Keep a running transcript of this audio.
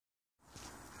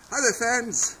Hi there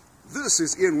fans, this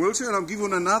is Ian Wiltshire and I'm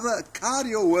giving another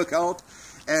cardio workout,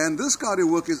 and this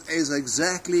cardio work is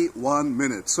exactly 1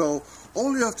 minute. So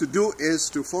all you have to do is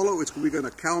to follow it. We're going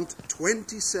to count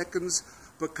 20 seconds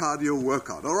per cardio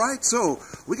workout. Alright, so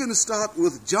we're going to start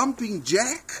with jumping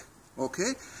jack,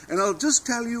 okay, and I'll just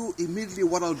tell you immediately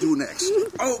what I'll do next.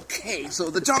 Okay, so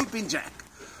the jumping jack,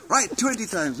 right, 20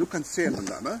 times. You can say it on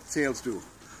that, huh? Sales do.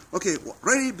 Okay,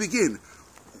 ready, begin.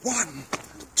 1,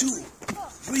 2,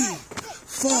 3,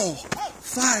 4,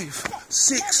 5,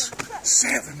 6,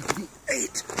 7,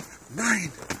 8,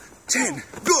 9, 10.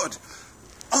 Good.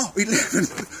 Oh, 11,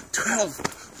 12,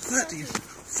 13,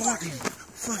 14,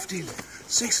 15,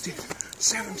 16,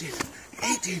 17,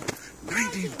 18,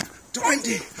 19,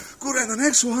 20. Good. And the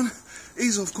next one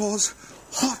is, of course,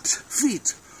 hot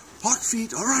feet. Hot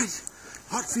feet, all right.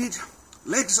 Hot feet,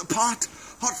 legs apart,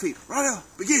 hot feet. Right now,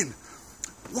 begin.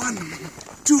 1,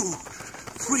 2,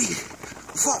 3,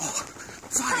 4,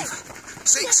 5,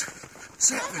 6,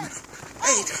 7,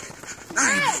 8,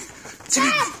 9,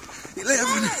 10,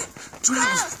 11,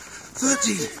 12,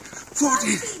 13,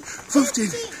 14, 15,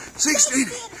 16,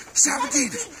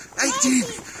 17, 18,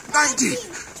 19,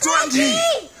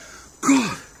 20.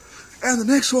 Good. And the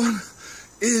next one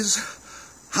is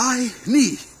high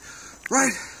knee.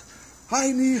 Right?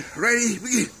 High knee, ready,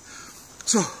 begin.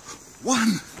 So,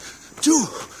 1, 2,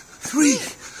 3,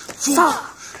 4,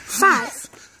 5,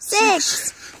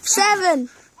 6, 7,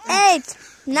 8,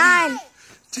 9,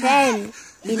 10,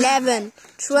 11,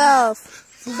 12,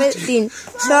 13,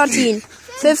 14,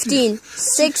 15,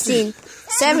 16,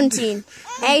 17,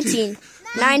 18,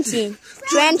 19,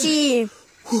 20.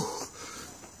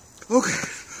 Okay,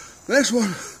 next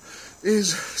one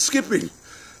is skipping.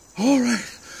 All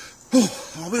right. Oh,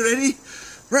 are we ready?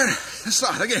 Ready. Let's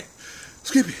start again.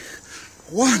 Skipping.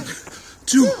 1,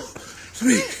 2,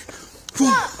 3, 4,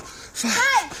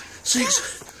 5, 6,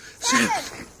 7,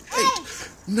 8,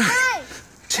 9,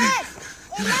 10,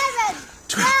 11,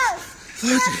 12,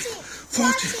 13,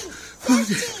 14,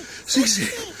 15, 16,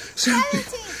 17,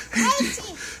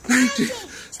 18, 19,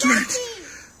 20.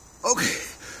 Okay,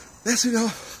 that's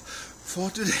enough for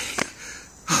today.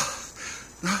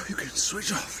 Now you can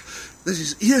switch off. This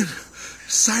is Ian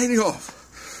signing off.